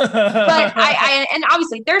this. But I and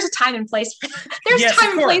obviously there's a time and place for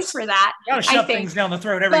that. You gotta shove things down the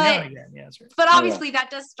throat every now and again. Yeah, that's right. But obviously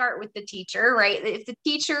that does start with the teacher, right? If the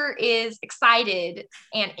teacher is excited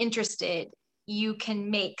and interested, you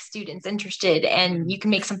can make students interested, and you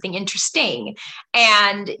can make something interesting.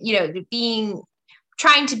 And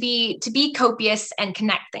trying to be copious and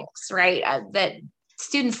connect things, right? That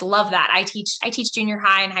students love that. I teach junior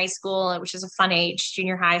high and high school, which is a fun age.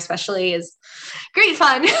 Junior high especially is great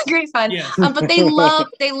fun. Yeah. But they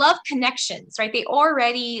love connections, right? They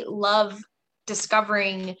already love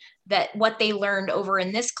discovering that what they learned over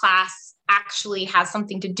in this class actually has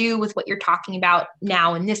something to do with what you're talking about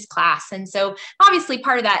now in this class. And so obviously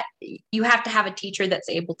part of that, you have to have a teacher that's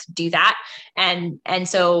able to do that. And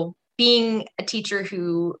so being a teacher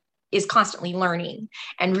who is constantly learning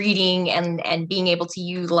and reading and being able to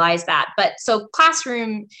utilize that. But so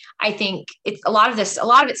classroom, I think it's a lot of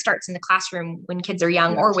it starts in the classroom when kids are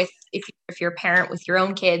young, or if you're a parent with your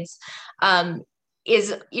own kids,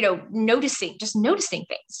 is, noticing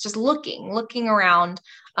things, just looking around,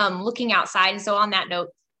 looking outside. And so on that note,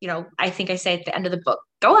 I think I say at the end of the book,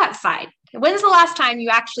 go outside. When's the last time you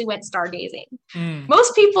actually went stargazing?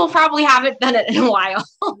 Most people probably haven't done it in a while.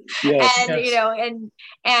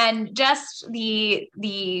 And just the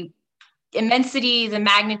immensity, the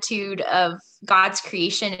magnitude of God's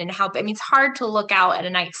creation, and how, it's hard to look out at a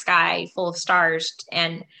night sky full of stars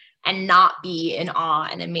and not be in awe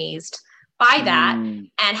and amazed by that.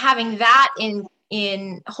 And having that in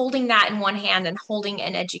holding that in one hand and holding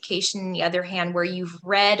an education in the other hand, where you've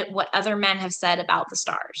read what other men have said about the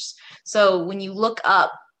stars. So when you look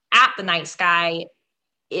up at the night sky,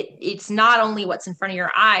 it's not only what's in front of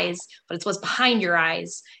your eyes, but it's what's behind your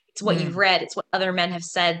eyes. It's what you've read. It's what other men have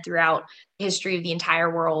said throughout the history of the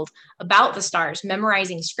entire world about the stars,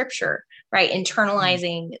 memorizing scripture, right?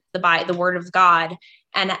 Internalizing the word of God,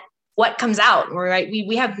 and what comes out, right?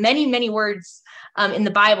 We have many, many words in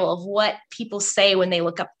the Bible of what people say when they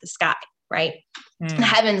look up at the sky, right? The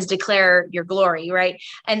heavens declare your glory, right?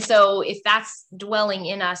 And so if that's dwelling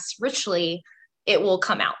in us richly, it will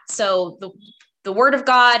come out. So the word of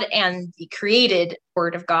God and the created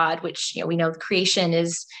word of God, which, we know the creation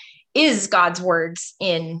is God's words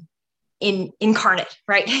in incarnate,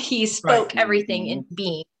 right? He spoke everything in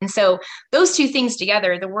being. And so those two things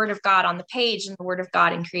together, the word of God on the page and the word of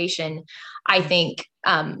God in creation, I think,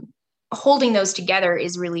 holding those together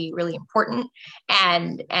is really, really important.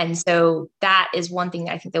 And so that is one thing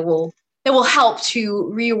that I think that will help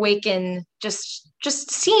to reawaken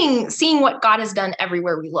just seeing what God has done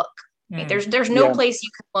everywhere we look. Right? There's no place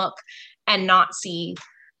you can look and not see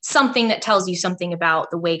something that tells you something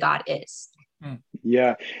about the way God is.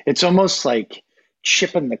 Yeah, it's almost like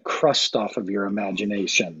chipping the crust off of your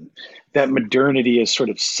imagination. That modernity is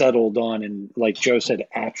sort of settled on and, like Joe said,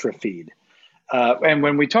 atrophied. And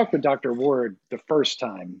when we talked with Dr. Ward the first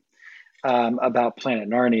time about Planet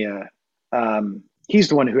Narnia, he's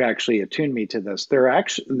the one who actually attuned me to this. There are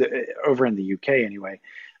actually, over in the UK anyway,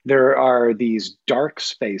 there are these dark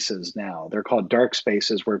spaces now. They're called dark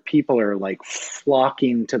spaces, where people are like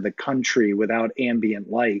flocking to the country without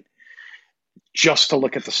ambient light just to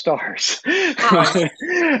look at the stars.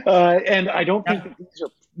 And I don't think that these are,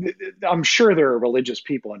 I'm sure there are religious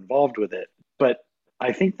people involved with it, but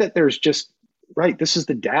I think that there's just, this is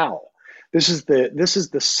the Tao. This is the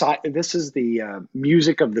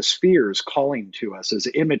music of the spheres calling to us as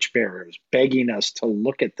image bearers, begging us to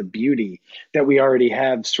look at the beauty that we already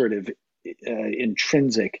have sort of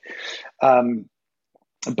intrinsic.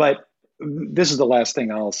 But this is the last thing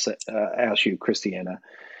I'll ask you, Christiana.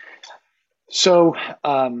 So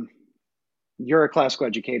you're a classical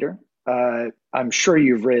educator. I'm sure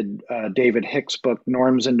you've read David Hicks' book,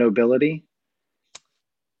 Norms and Nobility.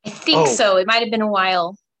 I think so. It might have been a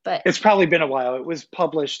while, but it's probably been a while. It was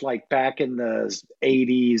published like back in the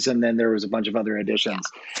 80s, and then there was a bunch of other editions.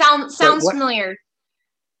 Yeah. Sounds familiar.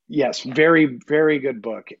 Yes, very, very good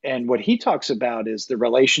book. And what he talks about is the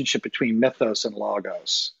relationship between mythos and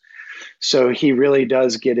logos. So he really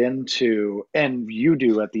does get into, and you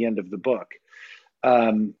do at the end of the book.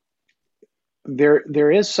 Um,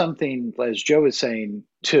 there is something, as Joe is saying,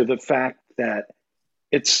 to the fact that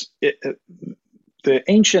the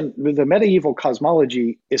medieval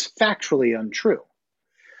cosmology is factually untrue,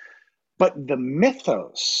 but the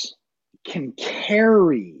mythos can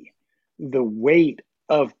carry the weight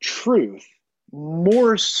of truth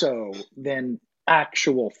more so than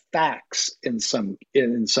actual facts in some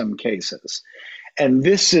cases. And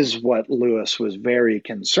this is what Lewis was very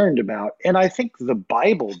concerned about. And I think the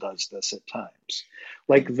Bible does this at times.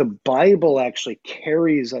 Like the Bible actually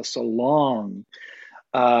carries us along,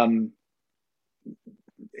 an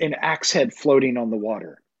axe head floating on the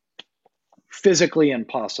water, physically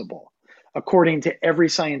impossible. According to every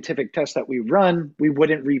scientific test that we run, we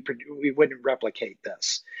wouldn't replicate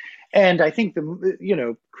this. And I think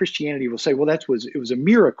Christianity will say, well, it was a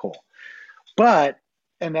miracle. But,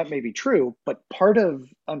 and that may be true, but part of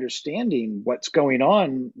understanding what's going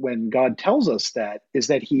on when God tells us that is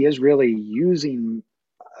that he is really using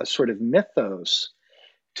a sort of mythos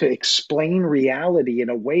to explain reality in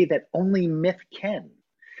a way that only myth can.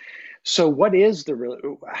 So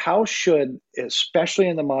how should, especially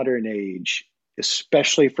in the modern age,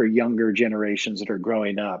 especially for younger generations that are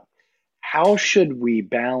growing up, how should we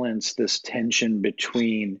balance this tension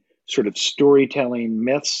between sort of storytelling,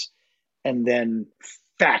 myths, and then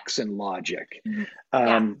facts and logic?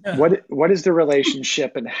 What is the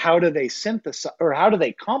relationship, and how do they synthesize, or how do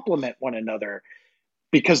they complement one another?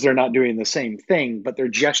 Because they're not doing the same thing, but they're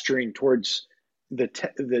gesturing towards the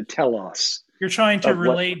telos. You're trying to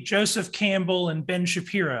relate Joseph Campbell and Ben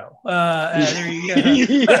Shapiro. There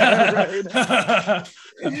you go. Yeah,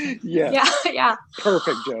 right. Yeah.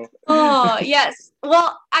 Perfect, Joe. Oh, yes.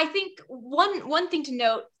 Well, I think one thing to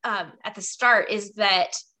note at the start is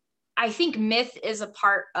that I think myth is a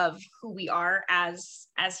part of who we are as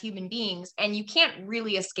human beings, and you can't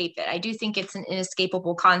really escape it. I do think it's an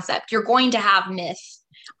inescapable concept. You're going to have myth.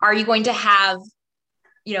 Are you going to have,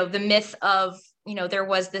 the myth of, there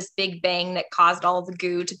was this big bang that caused all the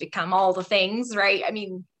goo to become all the things, right? I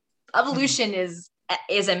mean, evolution is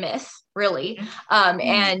a myth, really.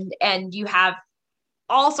 And you have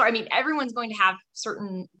also, everyone's going to have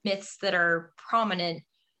certain myths that are prominent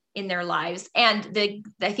in their lives. And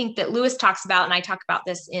I think that Lewis talks about, and I talk about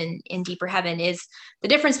this in Deeper Heaven, is the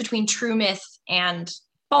difference between true myth and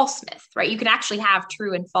false myth, right? You can actually have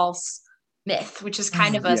true and false myth, which is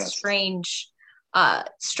kind of a strange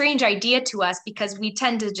idea to us, because we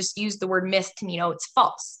tend to just use the word myth to mean, it's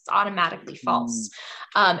false, it's automatically false.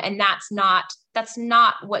 And that's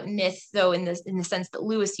not what myth, though, in the sense that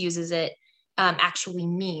Lewis uses it, actually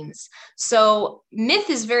means. So myth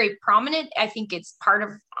is very prominent. I think it's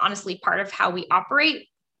honestly part of how we operate.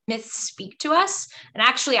 Myths speak to us. And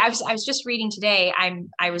actually, I was just reading today,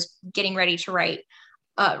 I was getting ready to write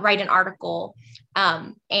an article,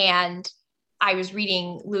 and I was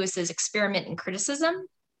reading Lewis's Experiment in Criticism.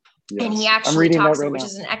 Yes. And he actually talks, which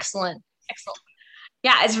is an excellent.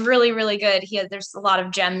 Yeah, it's really, really good. There's a lot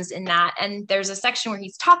of gems in that. And there's a section where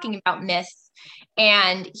he's talking about myth,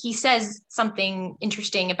 and he says something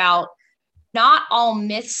interesting about not all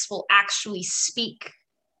myths will actually speak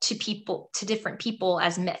to different people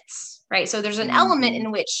as myths, right? So there's an element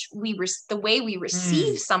in which the way we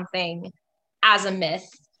receive something as a myth,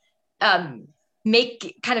 kind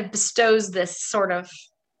of bestows this sort of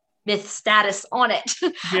myth status on it,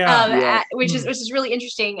 which is really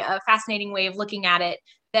interesting, a fascinating way of looking at it,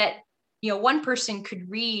 that, one person could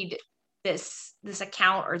read this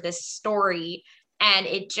account or this story, and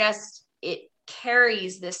it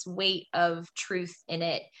carries this weight of truth in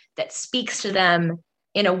it that speaks to them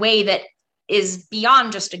in a way that is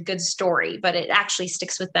beyond just a good story, but it actually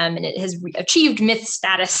sticks with them, and it has achieved myth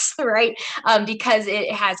status, right? Because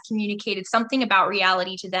it has communicated something about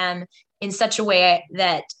reality to them in such a way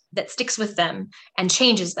that sticks with them and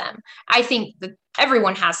changes them. I think that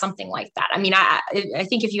everyone has something like that. I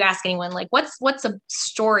think if you ask anyone, like, what's a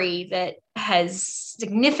story that has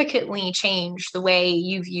significantly changed the way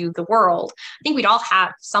you view the world, I think we'd all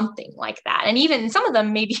have something like that. And even some of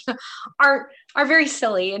them maybe are very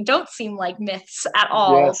silly and don't seem like myths at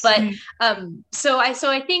all. Yes. But so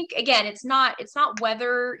I think, again, it's not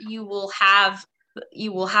whether you will have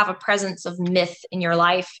a presence of myth in your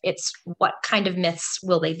life. It's what kind of myths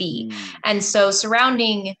will they be? And so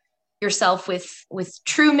surrounding yourself with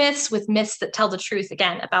true myths, with myths that tell the truth,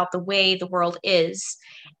 again, about the way the world is.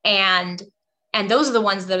 And those are the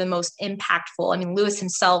ones that are the most impactful. Lewis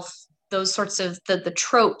himself those sorts of the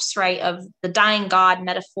tropes, right, of the dying god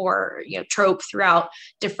metaphor, trope throughout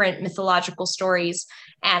different mythological stories,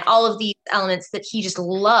 and all of these elements that he just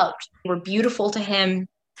loved. They were beautiful to him.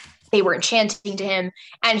 They were enchanting to him.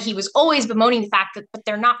 And he was always bemoaning the fact that but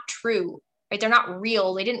they're not true, right? They're not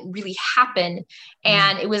real. They didn't really happen.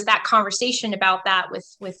 And it was that conversation about that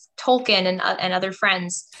with Tolkien and other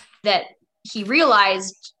friends that he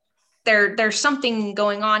realized there's something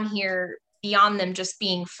going on here beyond them just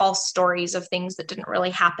being false stories of things that didn't really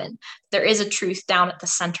happen. There is a truth down at the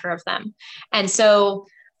center of them. And so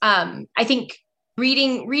I think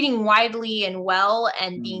reading widely and well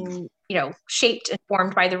and being, shaped and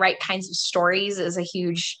formed by the right kinds of stories is a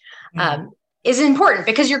huge, is important,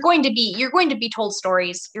 because you're going to be told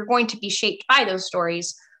stories. You're going to be shaped by those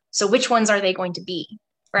stories. So which ones are they going to be?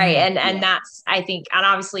 Right. And that's, I think, and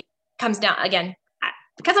obviously comes down again,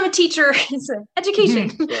 because I'm a teacher, it's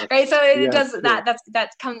education, right? So it does that.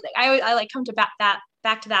 That's come. I come to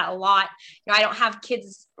back to that a lot. I don't have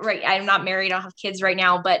kids, right? I'm not married. I don't have kids right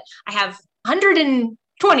now, but I have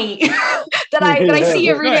 120 that I see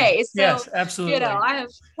every day. So, yes, absolutely. I have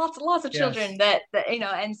lots of children that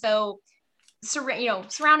and so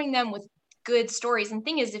surrounding them with good stories. And the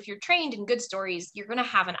thing is, if you're trained in good stories, you're going to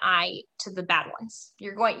have an eye to the bad ones.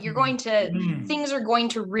 You're going to things are going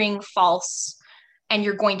to ring false. And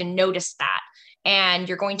you're going to notice that. And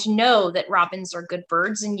you're going to know that robins are good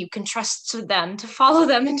birds, and you can trust them to follow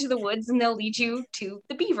them into the woods, and they'll lead you to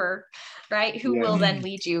the beaver, right? Who will then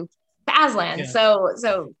lead you to Aslan. Yeah.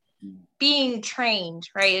 So being trained,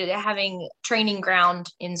 right? Having training ground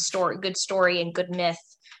in good story and good myth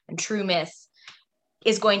and true myth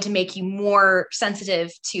is going to make you more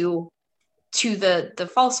sensitive to the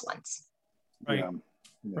false ones. Right. Yeah.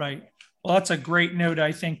 Right. Well, that's a great note,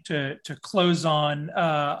 I think, to close on.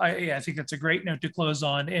 I think that's a great note to close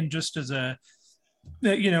on. And just as as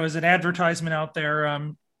an advertisement out there,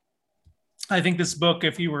 I think this book,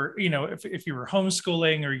 if you were, if you were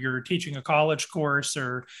homeschooling or you're teaching a college course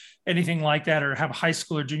or anything like that, or have a high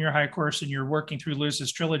school or junior high course and you're working through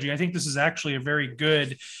Lewis's trilogy, I think this is actually a very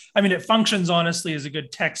good, it functions honestly as a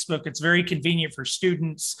good textbook. It's very convenient for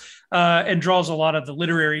students and draws a lot of the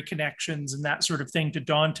literary connections and that sort of thing to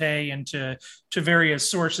Dante and to various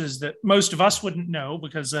sources that most of us wouldn't know,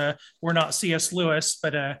 because we're not C.S. Lewis,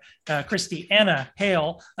 but Christiana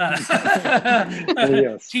Hale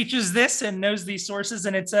teaches this and knows these sources.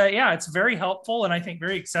 And it's it's very helpful and I think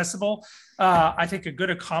very accessible. I think a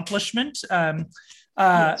good accomplishment.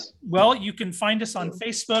 Well, you can find us on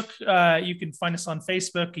Facebook.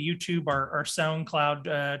 YouTube, our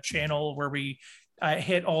SoundCloud channel, where we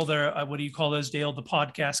hit all the, what do you call those, Dale? The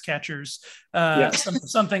podcast catchers,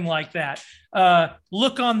 something like that.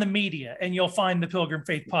 Look on the media and you'll find the Pilgrim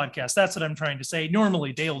Faith Podcast. That's what I'm trying to say.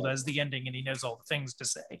 Normally Dale does the ending and he knows all the things to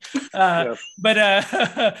say.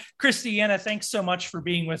 But Christiana, thanks so much for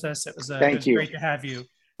being with us. It was great to have you.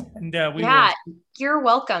 And you're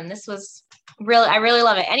welcome. This was I really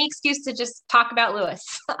love it. Any excuse to just talk about Lewis,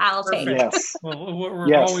 I'll take it. Yes. Well,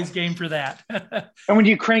 we're always game for that. And when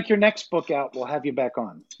you crank your next book out, we'll have you back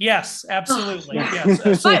on. Yes, absolutely. Yes.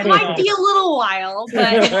 It might be a little while,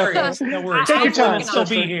 but no worries. Take your time. We'll still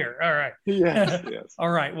be here. All right. Yes. All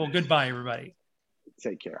right. Well, goodbye, everybody.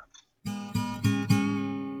 Take care.